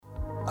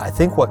I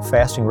think what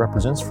fasting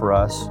represents for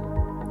us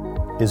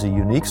is a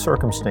unique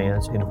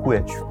circumstance in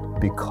which,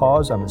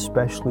 because I'm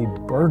especially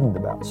burdened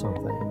about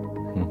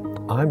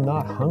something, I'm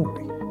not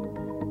hungry.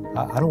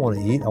 I don't want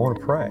to eat, I want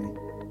to pray.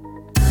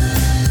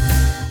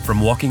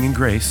 From Walking in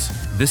Grace,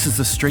 this is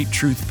the Straight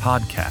Truth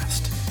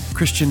Podcast,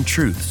 Christian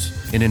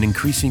truths in an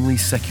increasingly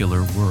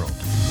secular world.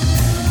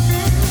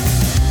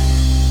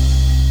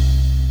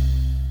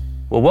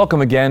 Well,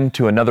 welcome again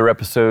to another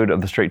episode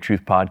of the Straight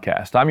Truth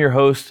Podcast. I'm your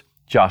host,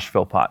 Josh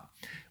Philpott.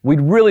 We'd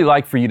really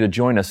like for you to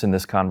join us in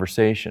this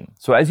conversation.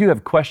 So as you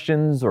have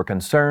questions or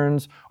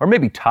concerns, or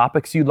maybe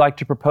topics you'd like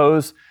to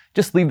propose,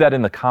 just leave that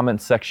in the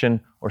comments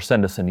section or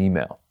send us an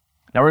email.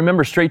 Now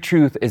remember, Straight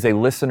Truth is a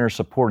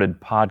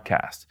listener-supported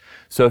podcast.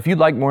 So if you'd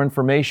like more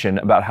information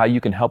about how you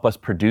can help us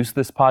produce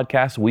this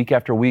podcast week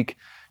after week,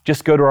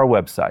 just go to our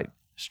website,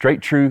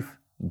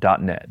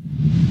 straighttruth.net.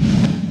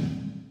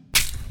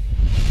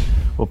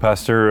 Well,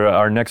 Pastor,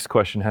 our next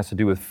question has to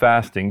do with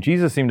fasting.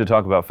 Jesus seemed to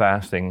talk about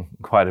fasting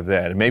quite a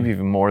bit, and maybe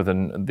even more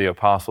than the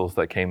apostles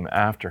that came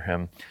after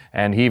him.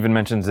 And he even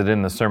mentions it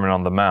in the Sermon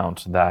on the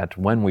Mount that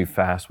when we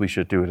fast, we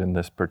should do it in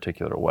this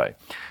particular way.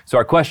 So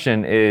our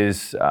question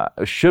is,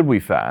 should we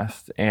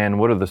fast, and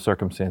what are the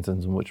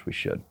circumstances in which we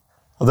should?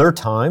 Well, there are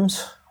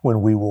times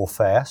when we will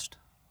fast.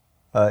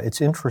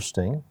 It's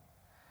interesting.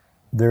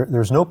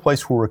 There's no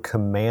place where we're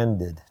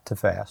commanded to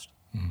fast.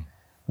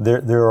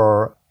 There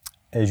are,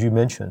 as you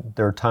mentioned,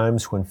 there are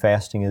times when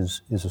fasting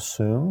is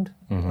assumed.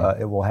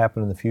 It will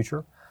happen in the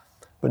future,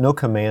 but no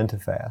command to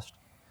fast.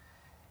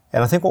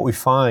 And I think what we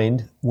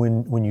find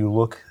when you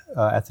look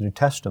at the New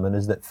Testament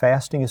is that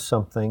fasting is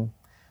something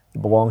that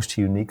belongs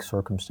to unique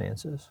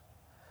circumstances.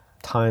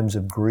 Times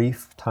of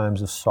grief,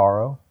 times of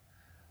sorrow,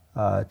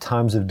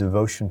 times of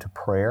devotion to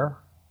prayer,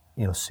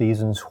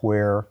 seasons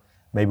where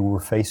maybe we're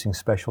facing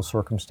special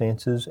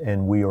circumstances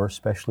and we are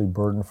especially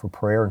burdened for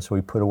prayer, and so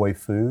we put away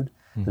food.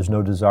 There's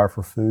no desire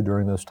for food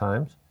during those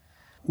times.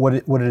 What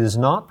it is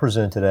not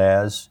presented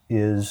as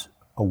is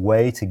a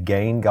way to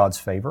gain God's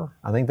favor.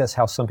 I think that's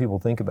how some people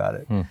think about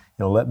it.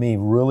 Let me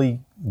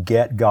really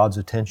get God's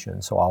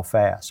attention, so I'll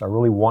fast. I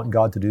really want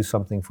God to do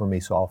something for me,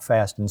 so I'll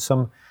fast. And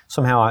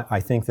somehow I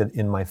think that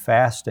in my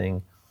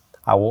fasting,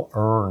 I will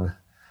earn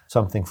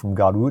something from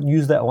God. We wouldn't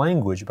use that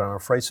language, but I'm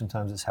afraid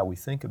sometimes that's how we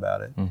think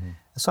about it.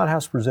 That's not how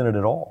it's presented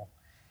at all.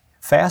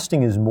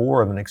 Fasting is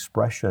more of an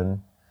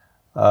expression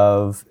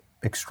of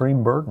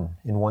extreme burden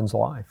in one's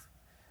life.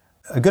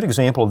 A good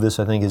example of this,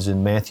 I think, is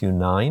in Matthew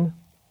 9.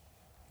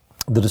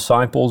 The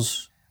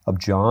disciples of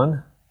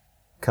John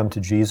come to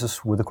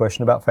Jesus with a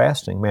question about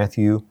fasting.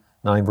 Matthew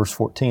 9, verse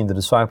 14, the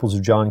disciples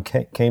of John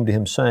came to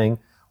him saying,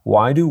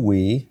 "Why do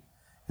we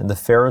and the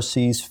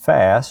Pharisees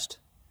fast,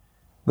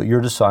 but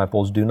your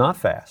disciples do not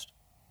fast?"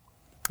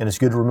 And it's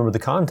good to remember the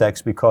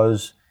context,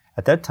 because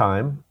at that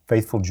time,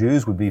 faithful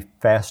Jews would be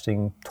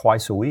fasting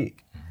twice a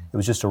week. It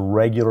was just a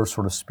regular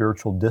sort of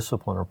spiritual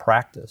discipline or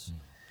practice.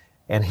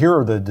 And here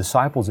are the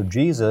disciples of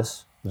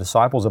Jesus, the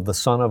disciples of the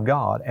Son of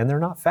God, and they're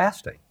not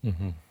fasting.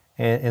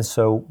 And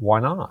so why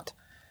not?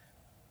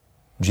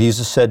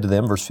 Jesus said to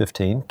them, verse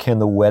 15, "Can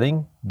the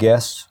wedding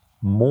guests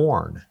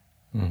mourn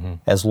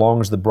as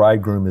long as the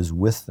bridegroom is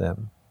with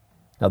them?"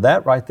 Now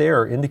that right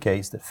there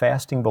indicates that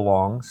fasting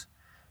belongs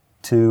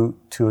to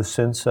a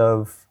sense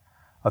of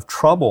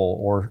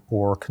trouble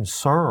or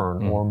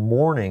concern or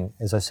mourning.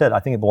 As I said, I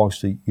think it belongs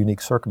to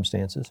unique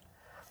circumstances.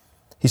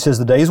 He says,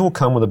 "The days will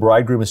come when the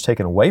bridegroom is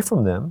taken away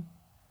from them,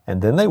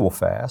 and then they will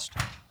fast.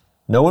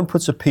 No one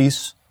puts a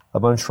piece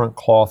of unshrunk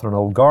cloth on an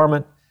old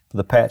garment, for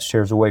the patch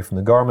tears away from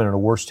the garment, and a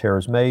worse tear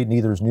is made.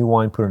 Neither is new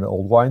wine put into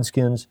old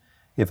wineskins.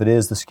 If it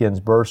is, the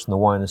skins burst, and the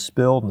wine is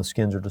spilled, and the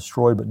skins are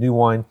destroyed. But new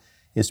wine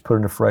is put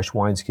into fresh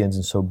wineskins,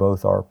 and so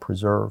both are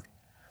preserved."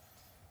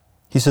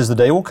 He says, the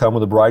day will come when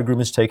the bridegroom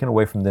is taken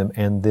away from them,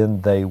 and then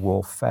they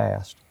will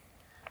fast.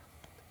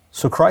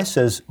 So Christ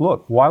says,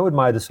 look, why would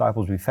my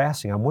disciples be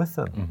fasting? I'm with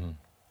them.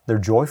 They're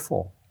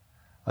joyful.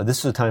 This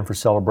is a time for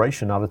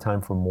celebration, not a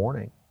time for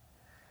mourning.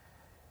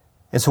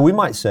 And so we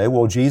might say,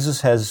 well,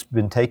 Jesus has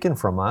been taken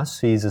from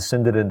us. He's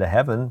ascended into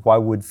heaven. Why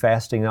would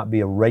fasting not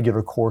be a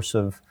regular course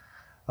of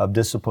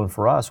discipline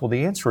for us? Well,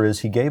 the answer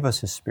is He gave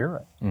us His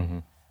Spirit.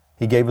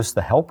 He gave us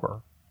the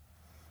Helper.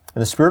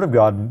 And the Spirit of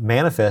God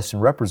manifests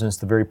and represents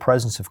the very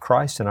presence of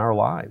Christ in our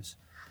lives.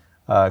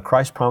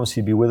 Christ promised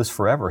He'd be with us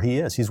forever. He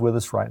is. He's with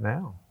us right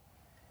now.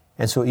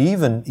 And so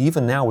even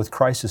now with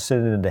Christ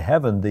ascended into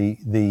heaven,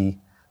 the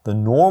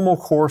normal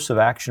course of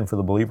action for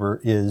the believer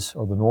is,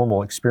 or the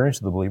normal experience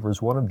of the believer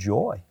is one of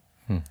joy.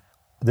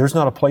 There's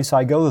not a place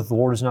I go that the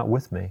Lord is not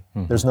with me.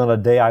 There's not a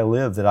day I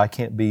live that I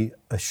can't be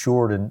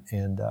assured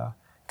and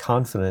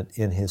confident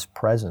in His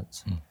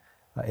presence,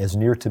 as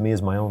near to me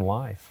as my own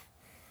life.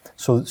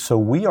 So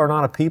we are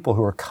not a people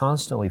who are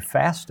constantly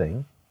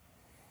fasting.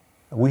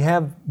 We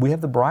have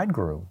the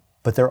bridegroom,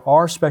 but there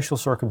are special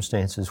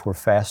circumstances where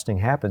fasting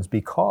happens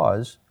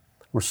because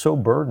we're so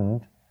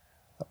burdened.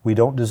 We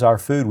don't desire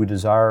food, we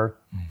desire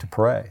to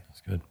pray.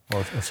 That's good.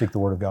 Or seek the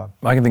Word of God.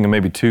 I can think of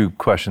maybe two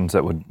questions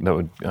that would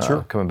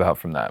Sure. come about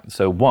from that.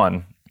 So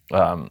one,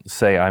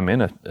 say I'm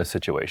in a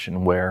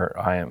situation where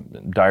I am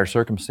in dire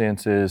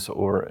circumstances,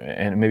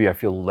 and maybe I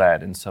feel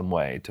led in some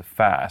way to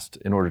fast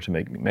in order to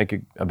make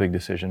a big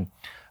decision.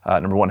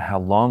 Number one, how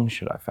long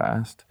should I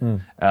fast?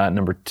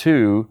 Number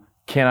two,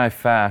 can I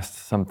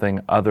fast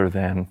something other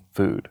than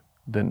food,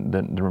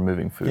 than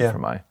removing food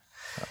from my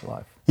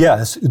life?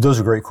 Yeah, those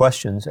are great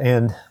questions.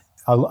 And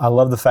I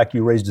love the fact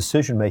you raised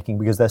decision making,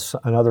 because that's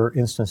another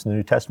instance in the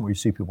New Testament where you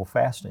see people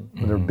fasting,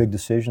 when there are big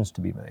decisions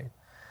to be made.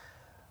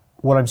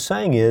 What I'm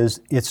saying is,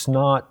 it's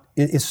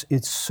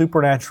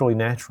supernaturally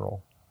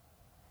natural.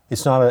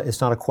 It's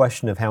not a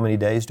question of how many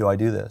days do I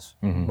do this.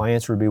 My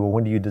answer would be, well,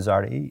 when do you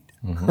desire to eat?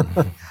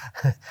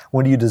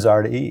 When do you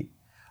desire to eat?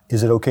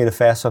 Is it okay to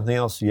fast something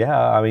else? Yeah,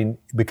 I mean,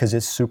 because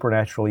it's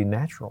supernaturally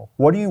natural.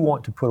 What do you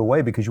want to put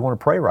away because you want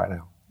to pray right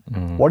now?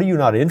 What are you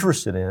not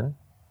interested in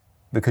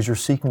because you're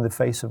seeking the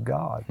face of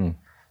God?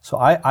 So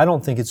I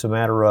don't think it's a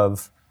matter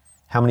of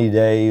how many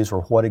days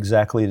or what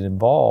exactly it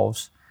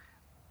involves.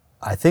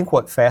 I think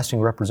what fasting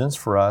represents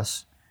for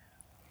us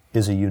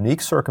is a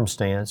unique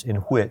circumstance in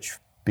which,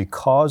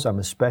 because I'm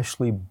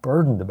especially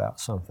burdened about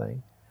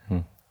something,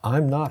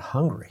 I'm not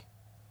hungry.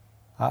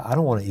 I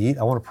don't want to eat,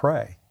 I want to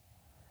pray.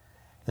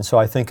 And so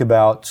I think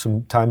about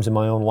some times in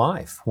my own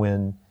life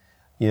when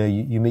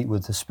you meet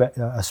with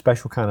a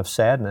special kind of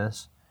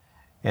sadness,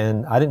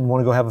 and I didn't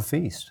want to go have a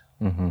feast.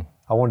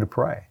 I wanted to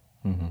pray.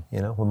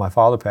 When my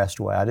father passed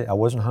away, I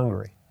wasn't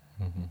hungry.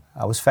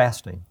 I was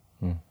fasting,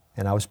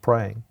 and I was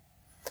praying.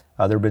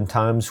 There have been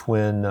times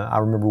when I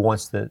remember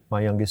once that my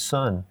youngest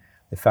son,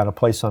 they found a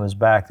place on his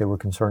back. They were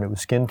concerned it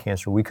was skin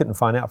cancer. We couldn't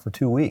find out for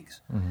 2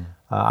 weeks.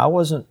 I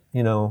wasn't,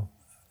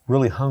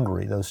 really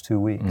hungry those 2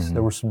 weeks.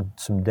 There were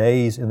some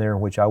days in there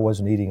in which I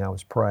wasn't eating. I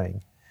was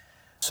praying.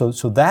 So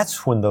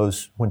that's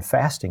when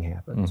fasting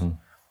happens.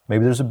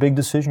 Maybe there's a big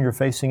decision you're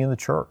facing in the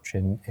church,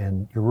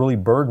 and you're really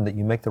burdened that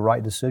you make the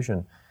right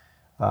decision.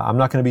 I'm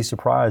not going to be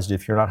surprised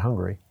if you're not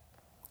hungry.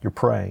 You're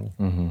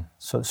praying.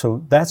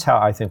 So that's how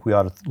I think we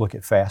ought to look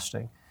at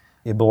fasting.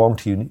 It belonged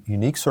to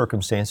unique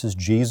circumstances.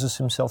 Jesus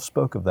himself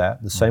spoke of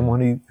that. The same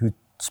one who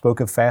spoke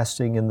of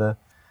fasting in the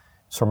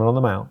Sermon on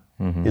the Mount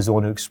is the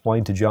one who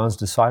explained to John's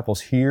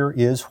disciples, here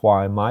is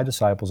why my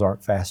disciples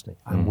aren't fasting.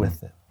 I'm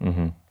with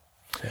them.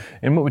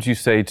 And what would you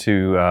say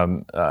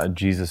to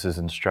Jesus'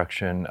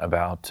 instruction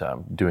about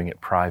doing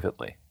it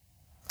privately?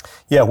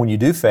 Yeah, when you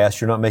do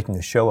fast, you're not making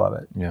a show of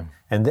it. Yeah.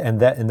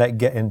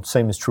 And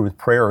same is true with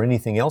prayer or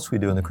anything else we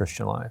do in the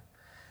Christian life.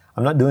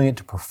 I'm not doing it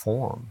to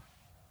perform.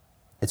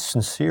 It's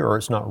sincere or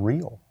it's not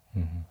real.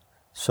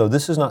 So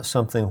this is not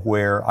something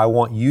where I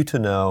want you to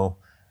know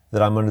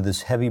that I'm under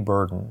this heavy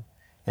burden,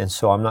 and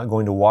so I'm not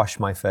going to wash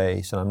my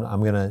face, and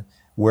I'm going to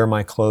wear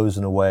my clothes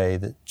in a way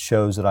that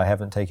shows that I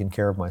haven't taken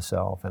care of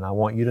myself, and I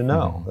want you to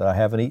know that I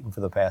haven't eaten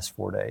for the past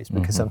 4 days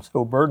because I'm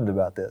so burdened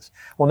about this.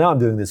 Well, now I'm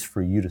doing this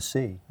for you to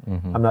see.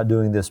 I'm not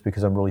doing this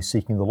because I'm really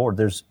seeking the Lord.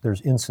 There's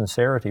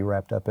insincerity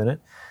wrapped up in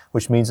it,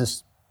 which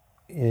means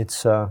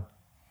it's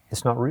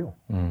not real.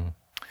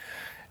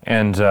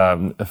 And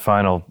a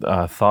final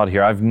thought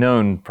here. I've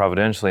known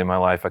providentially in my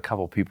life a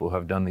couple people who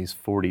have done these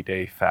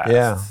 40-day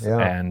fasts.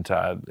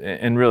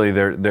 And really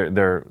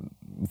they're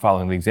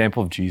following the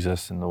example of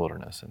Jesus in the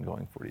wilderness and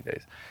going 40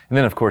 days. And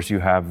then, of course, you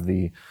have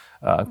the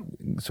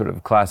sort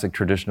of classic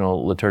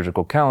traditional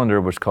liturgical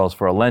calendar, which calls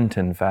for a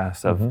Lenten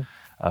fast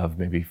of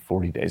maybe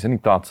 40 days. Any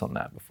thoughts on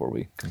that before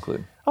we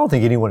conclude? I don't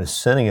think anyone is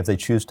sinning if they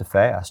choose to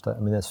fast. I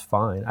mean, that's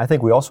fine. I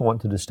think we also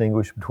want to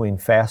distinguish between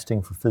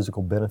fasting for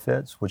physical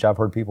benefits, which I've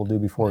heard people do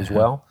before as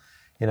well.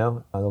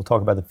 They'll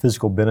talk about the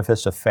physical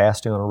benefits of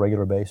fasting on a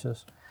regular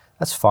basis.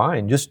 That's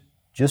fine. Just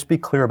be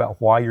clear about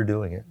why you're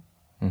doing it.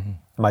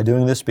 Am I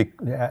doing this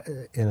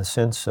in a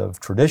sense of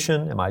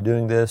tradition? Am I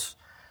doing this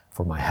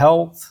for my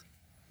health?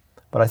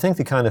 But I think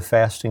the kind of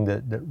fasting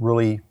that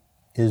really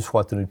is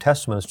what the New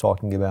Testament is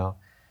talking about,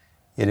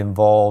 it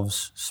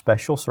involves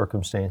special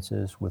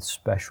circumstances with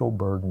special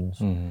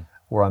burdens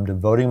where I'm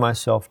devoting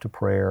myself to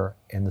prayer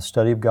and the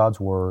study of God's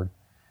Word,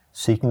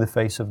 seeking the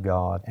face of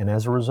God, and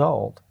as a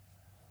result,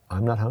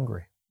 I'm not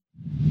hungry.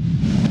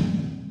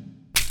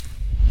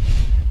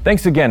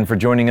 Thanks again for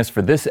joining us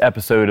for this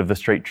episode of the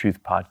Straight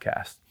Truth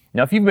Podcast.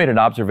 Now, if you've made an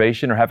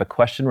observation or have a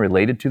question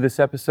related to this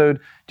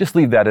episode, just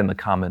leave that in the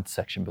comments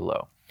section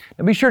below.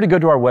 Now, be sure to go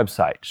to our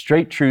website,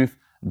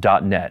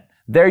 straighttruth.net.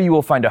 There you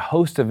will find a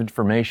host of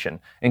information,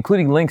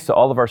 including links to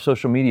all of our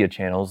social media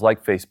channels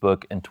like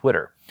Facebook and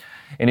Twitter.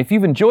 And if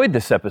you've enjoyed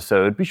this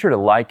episode, be sure to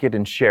like it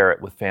and share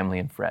it with family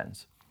and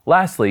friends.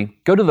 Lastly,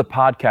 go to the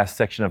podcast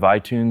section of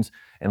iTunes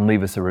and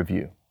leave us a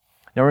review.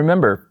 Now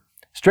remember,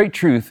 Straight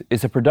Truth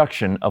is a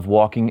production of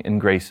Walking in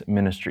Grace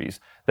Ministries,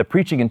 the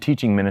preaching and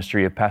teaching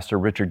ministry of Pastor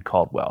Richard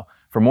Caldwell.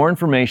 For more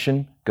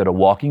information, go to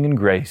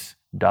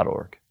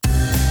walkingingrace.org.